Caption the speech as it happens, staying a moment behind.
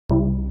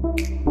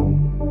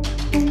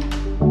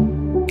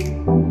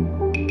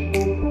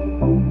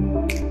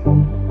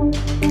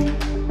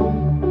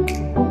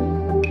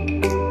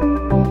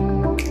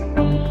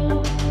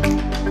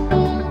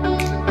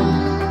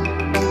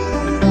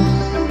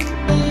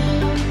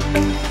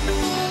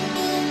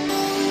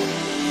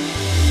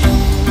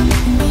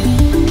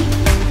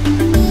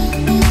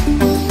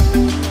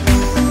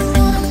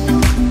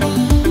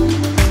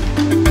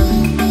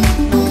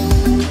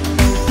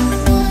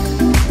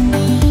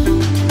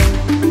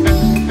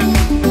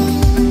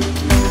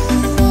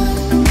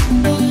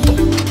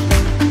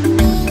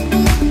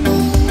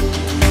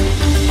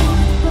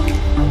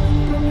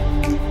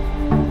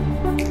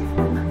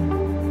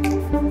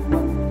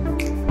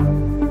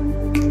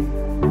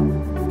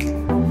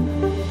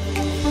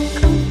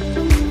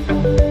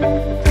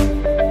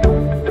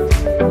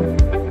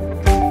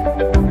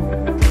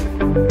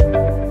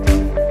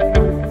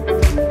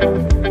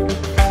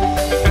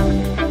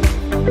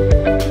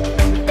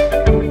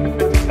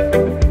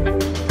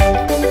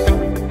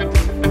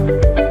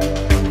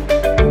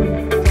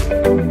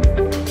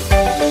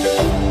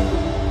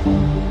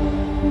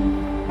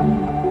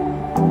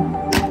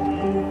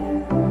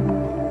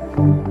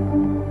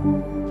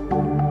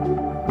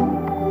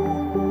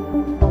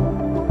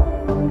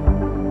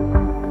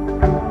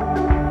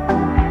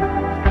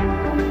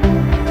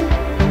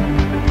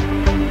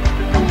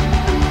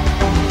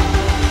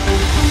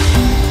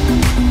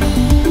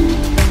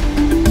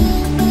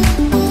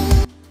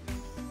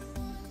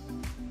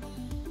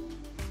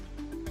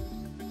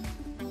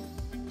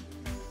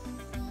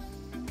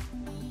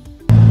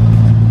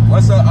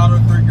What's up,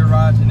 Auto3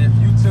 Garage? And if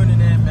you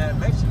tuning in, man,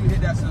 make sure you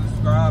hit that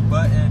subscribe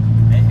button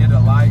and hit a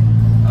like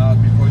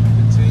before you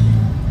continue.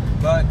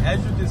 But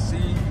as you can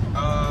see,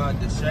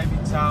 the Chevy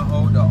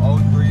Tahoe, the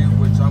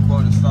 03, which I'm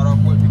going to start off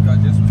with because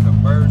this was the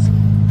first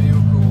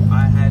vehicle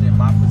I had in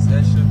my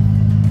possession.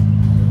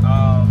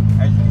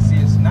 As you can see,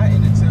 it's not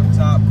in the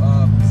tip-top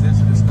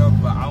position and stuff,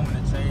 but I want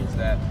to change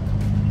that.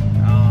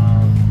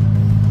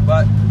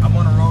 But I'm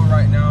on the road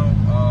right now.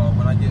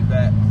 When I get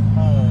back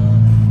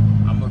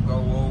home, I'm gonna go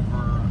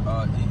over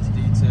each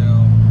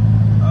detail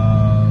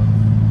of,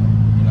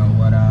 you know,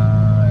 what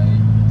I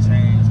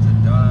changed or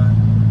done.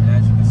 And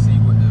as you can see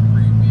with the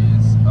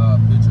previous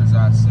pictures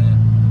I sent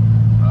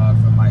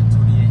from like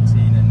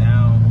 2018 and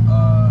now,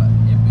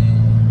 it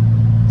being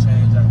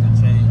change after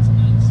change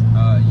each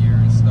year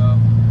and stuff.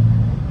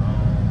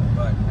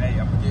 But hey,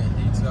 I'm gonna get in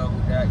detail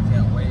with that.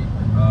 Can't wait.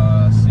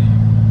 See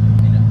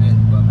you in a bit.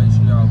 But make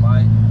sure y'all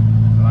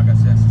like I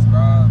said,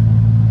 subscribe,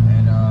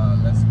 and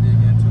let's dig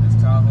into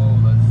this Tahoe.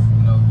 Let's,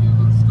 you know, give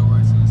little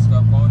stories and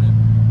stuff on it.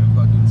 And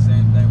we're gonna do the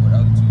same thing with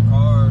other two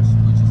cars,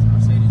 which is the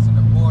Mercedes and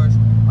the Porsche.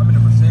 I'm in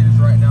the Mercedes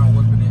right now,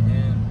 whipping it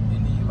in.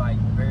 It need like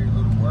very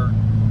little work,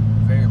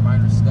 very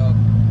minor stuff.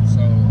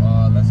 So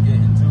let's get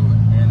into it,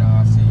 and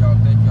see y'all.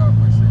 Thank y'all.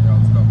 Appreciate y'all.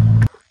 Let's go.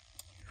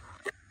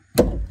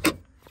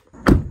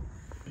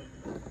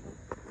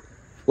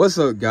 What's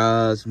up,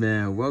 guys,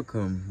 man?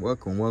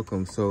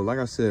 Welcome. So like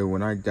I said,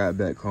 when I got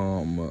back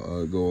home, I'm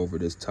gonna go over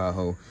this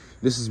Tahoe.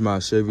 This is my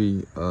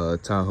Chevy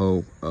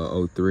Tahoe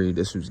 03.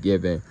 This was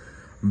given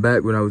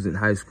back when I was in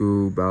high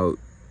school, about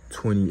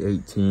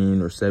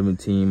 2018 or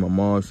 17. My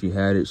mom, she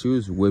had it. She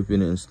was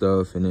whipping it and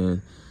stuff, and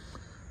then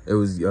it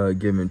was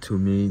given to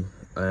me.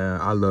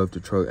 I loved the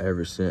truck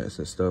ever since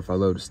and stuff. I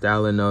love the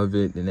styling of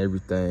it and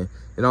everything,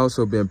 and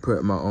also been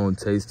putting my own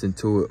taste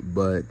into it,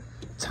 but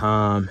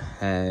time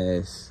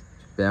has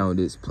found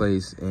its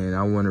place, and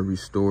I want to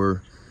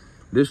restore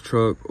this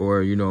truck,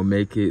 or, you know,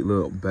 make it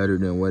look better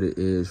than what it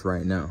is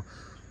right now.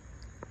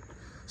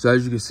 So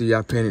as you can see,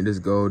 I painted this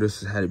gold.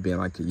 This had it been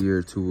like a year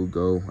or two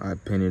ago. I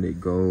painted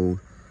it gold.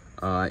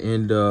 I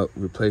end up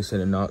replacing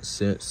the knock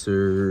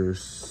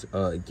sensors,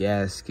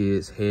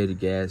 gaskets, head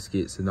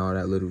gaskets, and all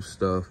that little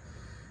stuff.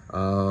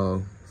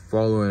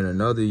 Following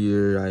another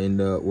year,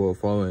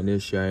 following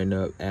this year, I end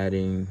up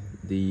adding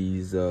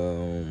these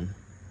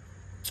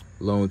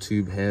long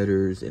tube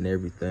headers and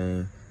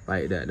everything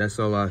like that. That's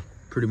all I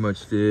pretty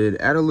much did.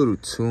 Add a little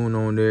tune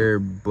on there,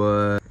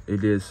 but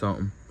it did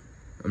something,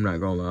 I'm not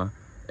gonna lie.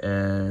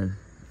 And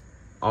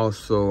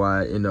also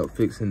I end up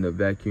fixing the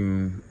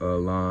vacuum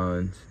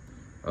lines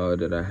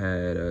that I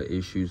had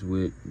issues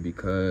with,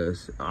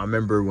 because I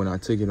remember when I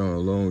took it on a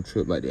long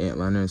trip, like the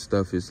Atlanta and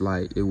stuff, it's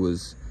like it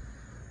was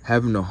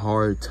having a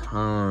hard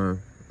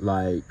time,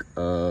 like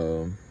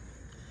how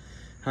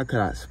could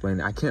I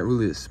explain it? I can't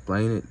really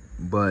explain it,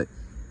 but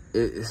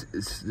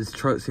this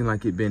truck seemed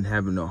like it been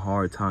having a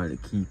hard time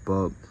to keep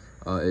up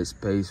its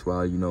pace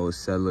while, you know,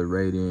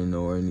 accelerating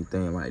or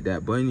anything like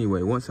that. But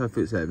anyway, once I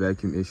fixed that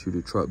vacuum issue,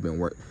 the truck been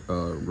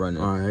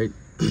running all right.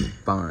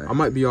 Fine. I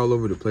might be all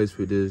over the place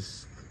with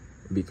this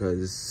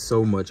because it's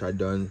so much I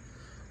done,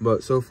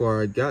 but so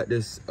far I got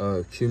this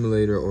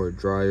accumulator or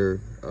dryer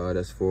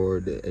that's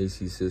for the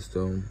AC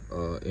system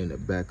in the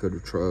back of the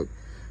truck.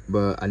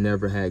 But I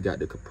never had got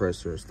the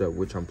compressor and stuff,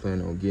 which I'm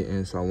planning on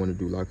getting. So I want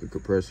to do like a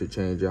compressor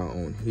change out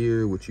on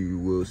here, which you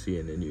will see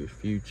in the near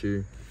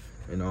future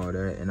and all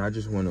that. And I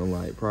just want to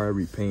like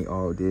probably repaint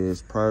all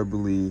this,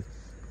 probably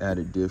add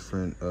a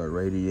different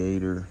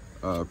radiator,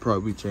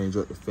 probably change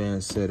up the fan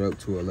setup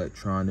to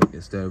electronic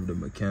instead of the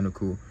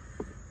mechanical.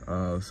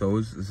 So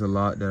it's a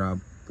lot that I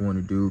want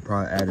to do.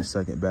 Probably add a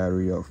second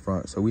battery up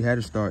front. So we had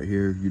to start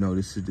here. You know,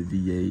 this is the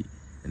V8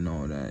 and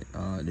all that.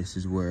 This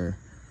is where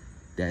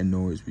that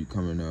noise be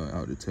coming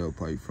out the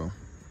tailpipe from.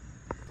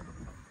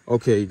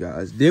 Okay,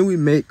 guys, then we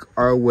make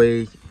our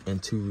way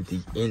into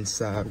the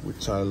inside,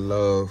 which I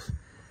love.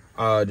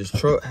 This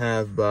truck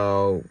have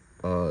about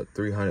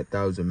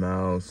 300,000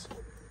 miles.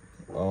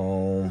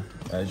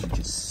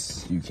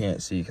 As you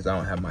can't see because I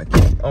don't have my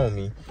key on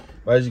me,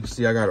 but as you can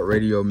see, I got a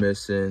radio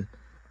missing.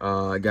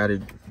 I gotta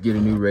get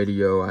a new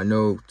radio. I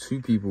know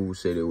 2 people will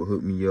say they will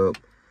hook me up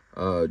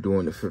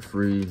doing it for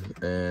free,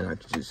 and I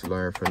could just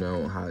learn from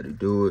them on how to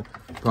do it.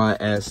 Probably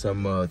add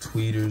some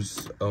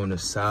tweeters on the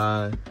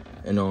side,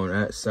 and on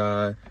that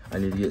side I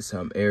need to get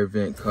some air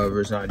vent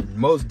covers. I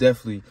most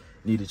definitely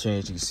need to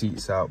change these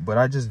seats out, but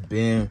I just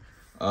been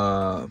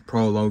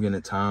prolonging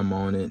the time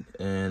on it,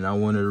 and I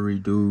wanted to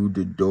redo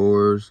the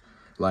doors,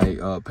 like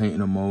painting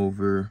them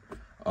over.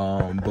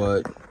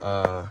 But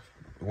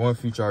one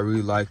feature I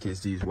really like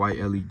is these white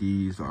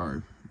LEDs,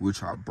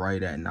 which are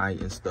bright at night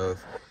and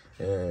stuff,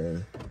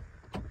 and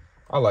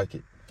I like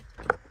it.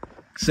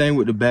 Same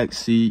with the back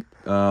seat.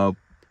 Want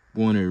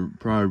to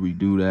probably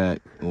redo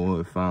that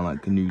or find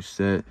like a new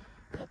set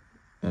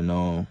and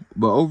all.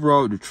 But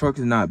overall, the truck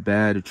is not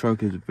bad. The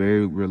truck is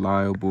very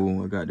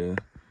reliable. I got the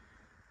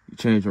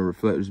change on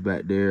reflectors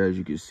back there, as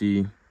you can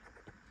see.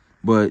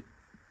 But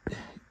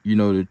you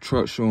know, the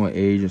truck showing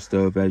age and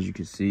stuff, as you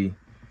can see.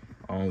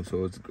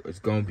 So it's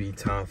gonna be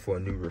time for a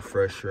new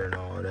refresher and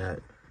all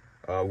that,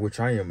 which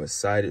I am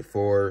excited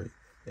for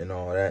and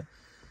all that.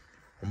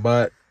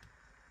 But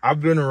I've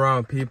been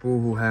around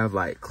people who have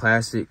like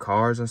classic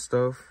cars and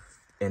stuff,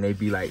 and they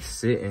be like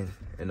sitting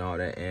and all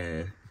that,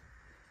 and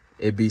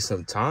it be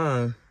some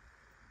time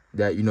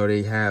that, you know,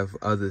 they have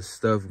other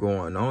stuff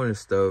going on and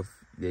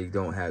stuff. They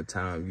don't have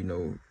time, you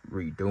know,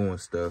 redoing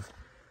stuff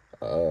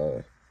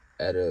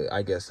at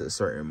I guess a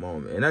certain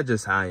moment. And that's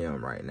just how I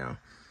am right now.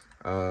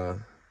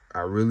 I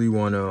really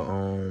want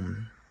to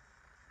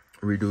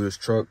redo this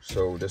truck,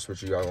 so that's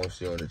what you all gonna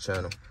see on the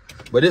channel.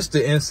 But it's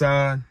the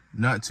inside,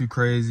 not too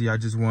crazy. I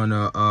just want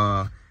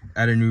to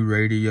add a new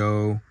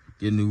radio,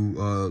 get a new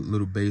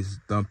little bass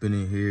thumping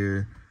in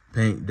here,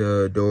 paint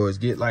the doors,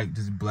 get like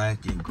this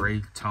black and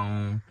gray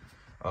tone.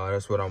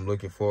 That's what I'm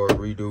looking for.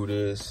 Redo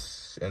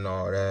this and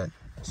all that.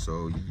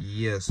 So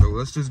yeah, so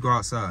let's just go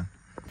outside.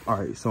 All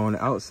right, so on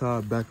the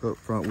outside, back up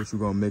front, which we're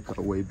gonna make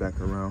our way back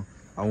around,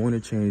 I want to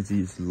change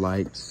these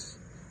lights.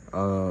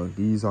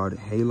 These are the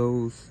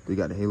halos. They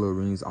got the halo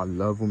rings. I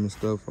love them and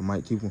stuff. I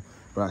might keep them,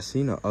 but I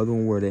seen the other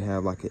one where they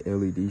have like an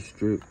LED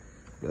strip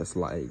that's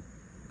like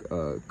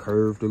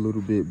curved a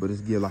little bit, but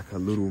it's get like a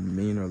little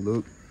meaner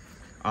look.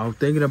 I'm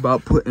thinking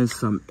about putting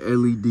some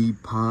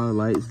LED pod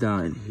lights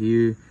down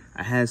here.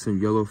 I had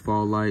some yellow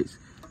fall lights,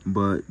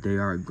 but they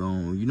are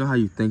gone. You know how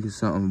you think of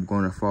something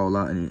going to fall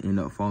out and it end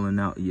up falling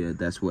out? Yeah,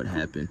 that's what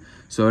happened.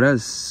 So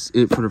that's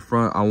it for the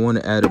front. I want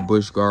to add a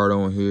bush guard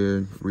on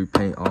here,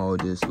 repaint all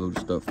this little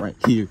stuff right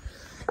here.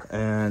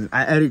 And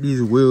I added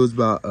these wheels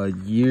about a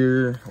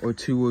year or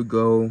two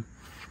ago.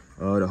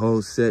 The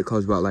whole set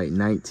cost about like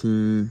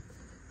 19.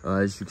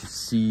 As you can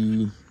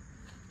see,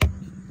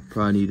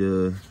 probably need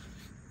to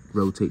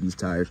rotate these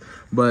tires,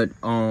 but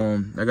I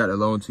got the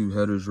long tube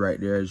headers right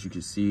there. As you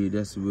can see,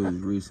 that's what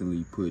was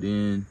recently put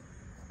in.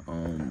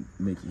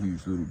 Make a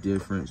huge little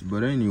difference.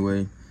 But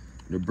anyway,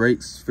 the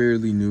brakes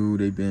fairly new.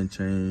 They've been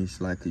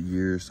changed like a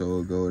year or so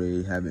ago.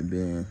 They haven't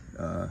been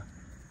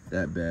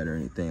that bad or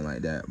anything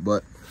like that.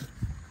 But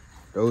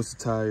those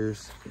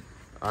tires,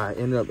 I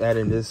ended up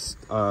adding this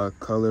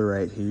color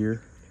right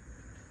here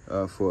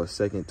for a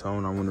second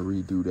tone. I want to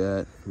redo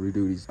that,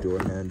 redo these door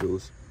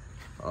handles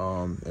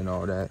and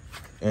all that.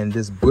 And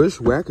this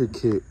bushwhacker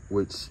kit,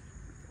 which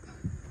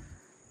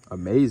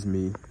amazed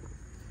me,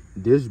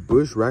 this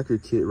bushwhacker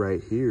kit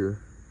right here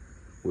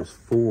was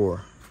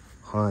 $400.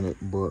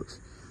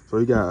 So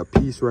you got a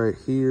piece right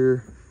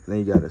here, and then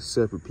you got a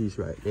separate piece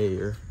right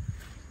there,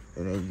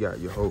 and then you got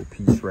your whole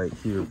piece right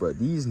here. But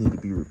these need to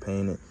be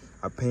repainted.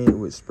 I painted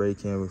with spray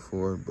can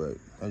before, but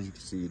as you can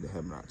see, they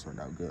have not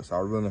turned out good. So I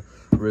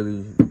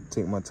really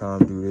take my time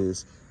to do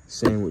this.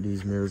 Same with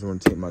these mirrors, I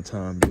want to take my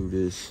time to do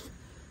this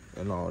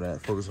and all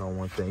that. Focus on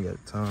one thing at a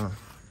time.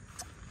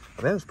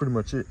 That was pretty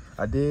much it.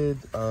 I did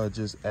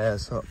just add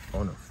something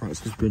on the front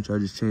suspension. I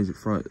just changed the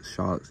front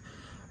shocks.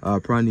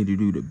 Probably need to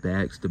do the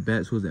backs. The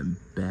backs wasn't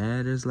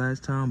bad as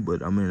last time,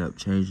 but I'm gonna end up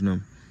changing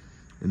them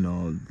and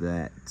all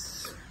that.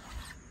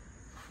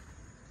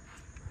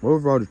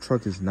 Overall, the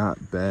truck is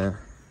not bad.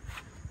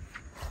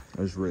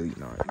 It's really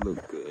not. It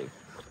look good.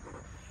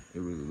 It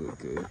really look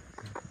good.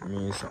 I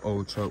mean, it's an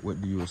old truck.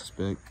 What do you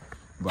expect?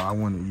 But I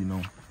want to, you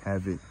know,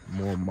 have it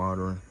more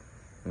modern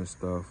and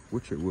stuff,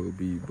 which it will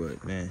be.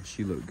 But man,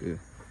 she look good.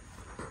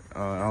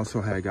 I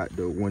also got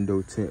the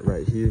window tint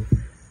right here.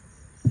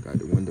 Got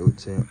the window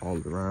tint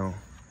all around.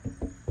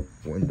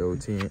 Window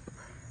tint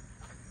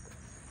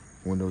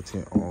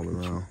all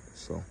around.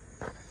 So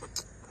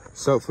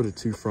except for the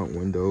two front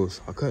windows,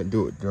 I couldn't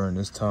do it during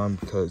this time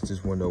because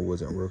this window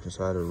wasn't working,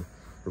 so I had to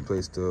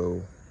replace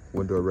the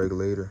window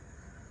regulator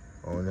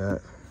on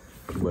that.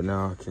 But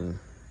now I can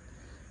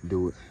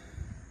do it.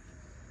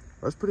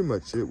 That's pretty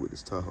much it with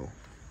this Tahoe.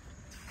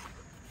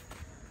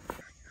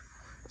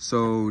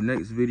 So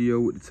next video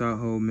with the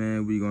Tahoe,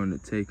 man, we're gonna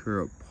take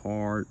her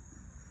apart.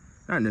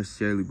 Not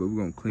necessarily, but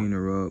we're gonna clean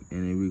her up,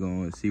 and then we're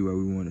gonna see where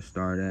we want to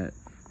start at.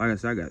 Like I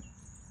said, I got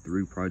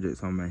 3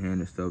 projects on my hand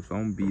and stuff, so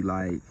I'm gonna be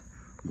like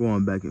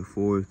going back and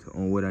forth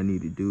on what I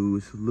need to do.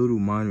 It's little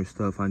minor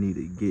stuff I need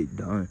to get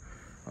done.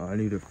 I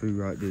need to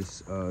figure out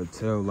this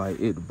tail light,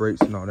 the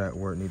brakes and all that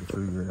work. Need to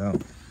figure it out.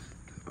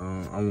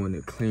 I want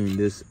to clean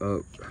this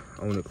up.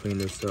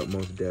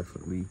 Most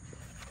definitely.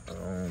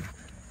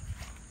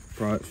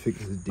 Probably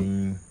fix the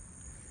ding,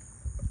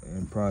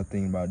 and probably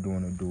thinking about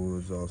doing a dual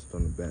exhaust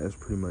on the back. That's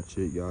pretty much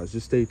it, y'all.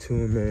 Just stay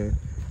tuned, man.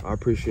 I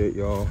appreciate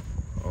y'all.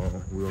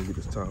 We're gonna get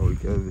this Tahoe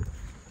together.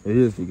 It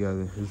is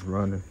together. It's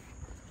running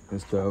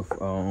and stuff.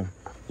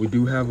 We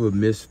do have a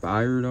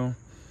misfire though,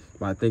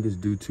 but I think it's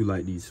due to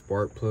like these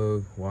spark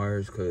plug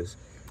wires, because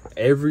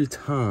every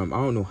time, I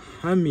don't know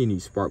how many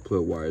spark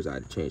plug wires I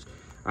had to change.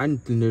 I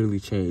literally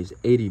changed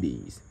 8 of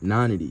these,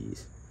 9 of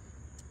these,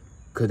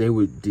 because they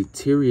would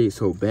deteriorate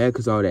so bad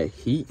because all that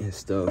heat and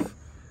stuff.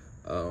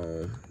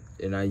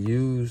 And I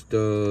used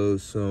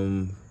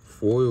some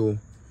foil,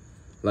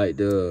 like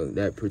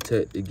that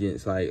protect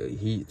against like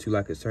heat to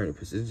like a certain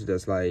percentage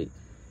that's like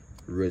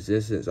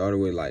resistance all the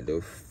way like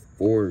the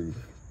 4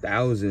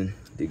 1,000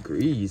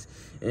 degrees,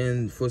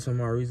 and for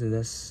some odd reason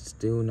that's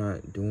still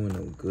not doing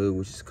no good,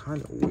 which is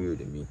kind of weird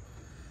to me.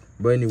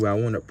 But anyway, I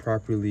want to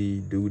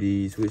properly do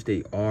these, which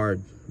they are,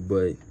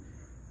 but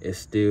it's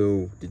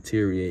still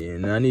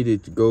deteriorating. And I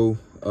needed to go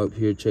up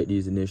here, check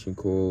these ignition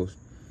coils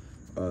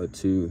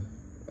too,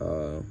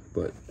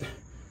 but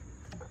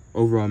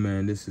overall,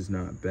 man, this is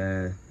not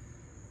bad.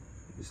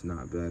 It's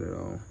not bad at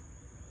all.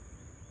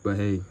 But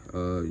hey,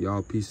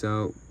 y'all, peace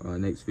out.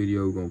 Next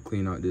video, we're gonna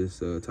clean out this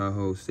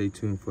Tahoe. Stay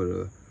tuned for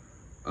the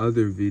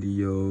other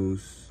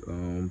videos.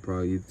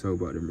 Probably either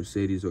talk about the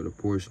Mercedes or the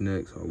Porsche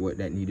next, or what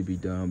that need to be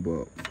done.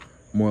 But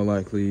more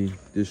likely,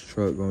 this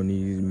truck gonna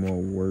need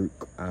more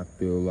work. I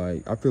feel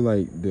like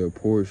the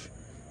Porsche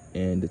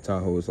and the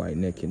Tahoe is like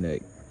neck and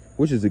neck,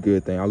 which is a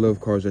good thing. I love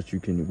cars that you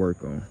can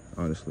work on,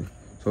 honestly.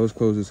 So let's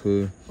close this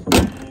hood.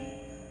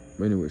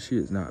 But anyway, she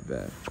is not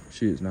bad.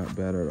 She is not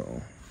bad at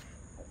all.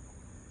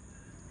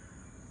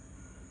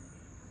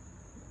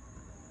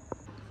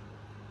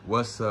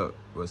 What's up?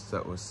 What's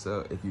up? What's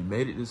up? If you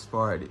made it this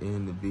far at the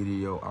end of the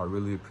video, I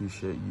really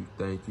appreciate you.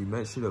 Thank you.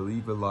 Make sure to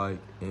leave a like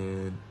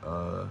and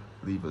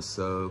leave a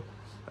sub.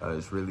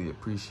 It's really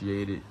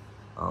appreciated.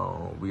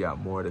 We got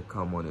more to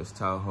come on this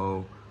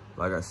Tahoe.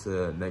 Like I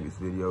said, next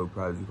video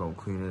probably just gonna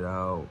clean it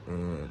out,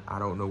 and I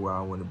don't know where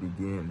I want to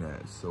begin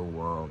at.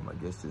 So I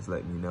guess just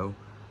let me know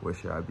where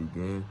should I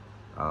begin.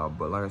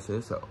 But like I said,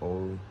 it's an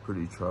old,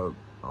 pretty truck.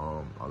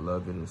 I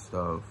love it and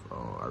stuff.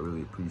 I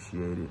really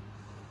appreciate it.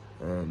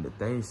 And the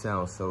thing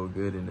sounds so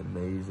good and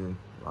amazing.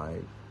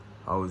 Like,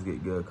 I always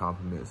get good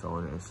compliments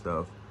on it and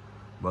stuff.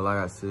 But like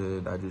I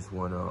said, I just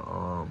want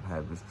to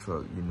have this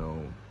truck, you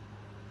know,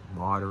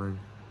 modern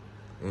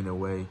in a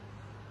way.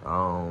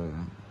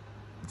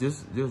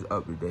 Just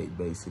up to date,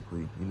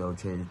 basically. You know,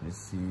 changing the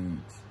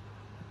seats.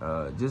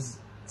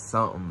 Just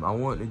something. I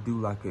want to do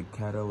like a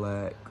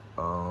Cadillac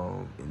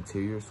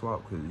interior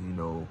swap, because, you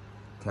know,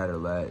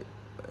 Cadillac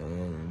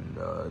and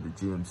the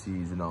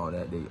GMCs and all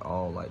that, they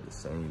all like the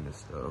same and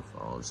stuff.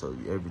 So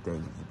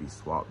everything needs to be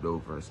swapped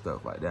over and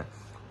stuff like that.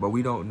 But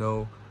we don't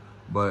know.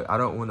 But I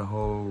don't want to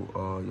hold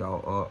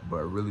y'all up. But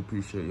I really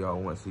appreciate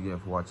y'all once again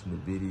for watching the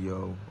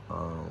video.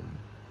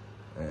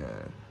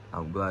 And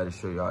I'm glad to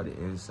show y'all the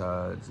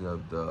insides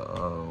of the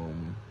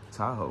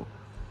Tahoe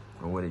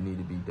and what it need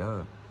to be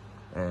done.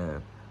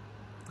 And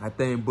that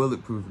thing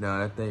bulletproof now.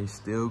 That thing's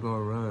still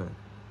gonna run.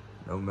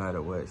 No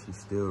matter what, she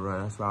still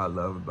run. That's what I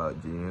love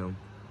about GM.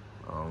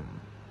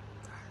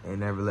 They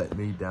never let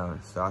me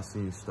down. So I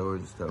seen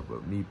stories and stuff,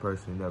 but me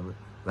personally never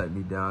let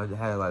me down. I just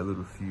had like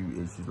little few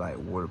issues, like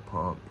water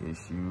pump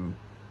issue.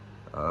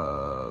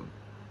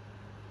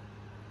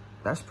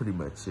 That's pretty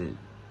much it.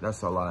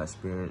 That's all I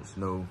experienced.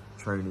 No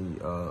training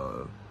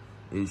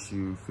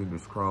issue,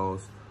 fingers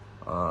crossed.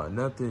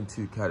 Nothing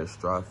too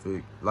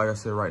catastrophic. Like I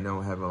said, right now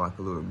I'm having like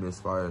a little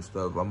misfire and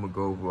stuff. I'm gonna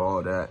go over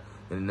all that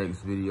in the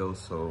next video.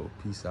 So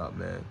peace out,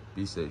 man.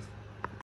 Be safe.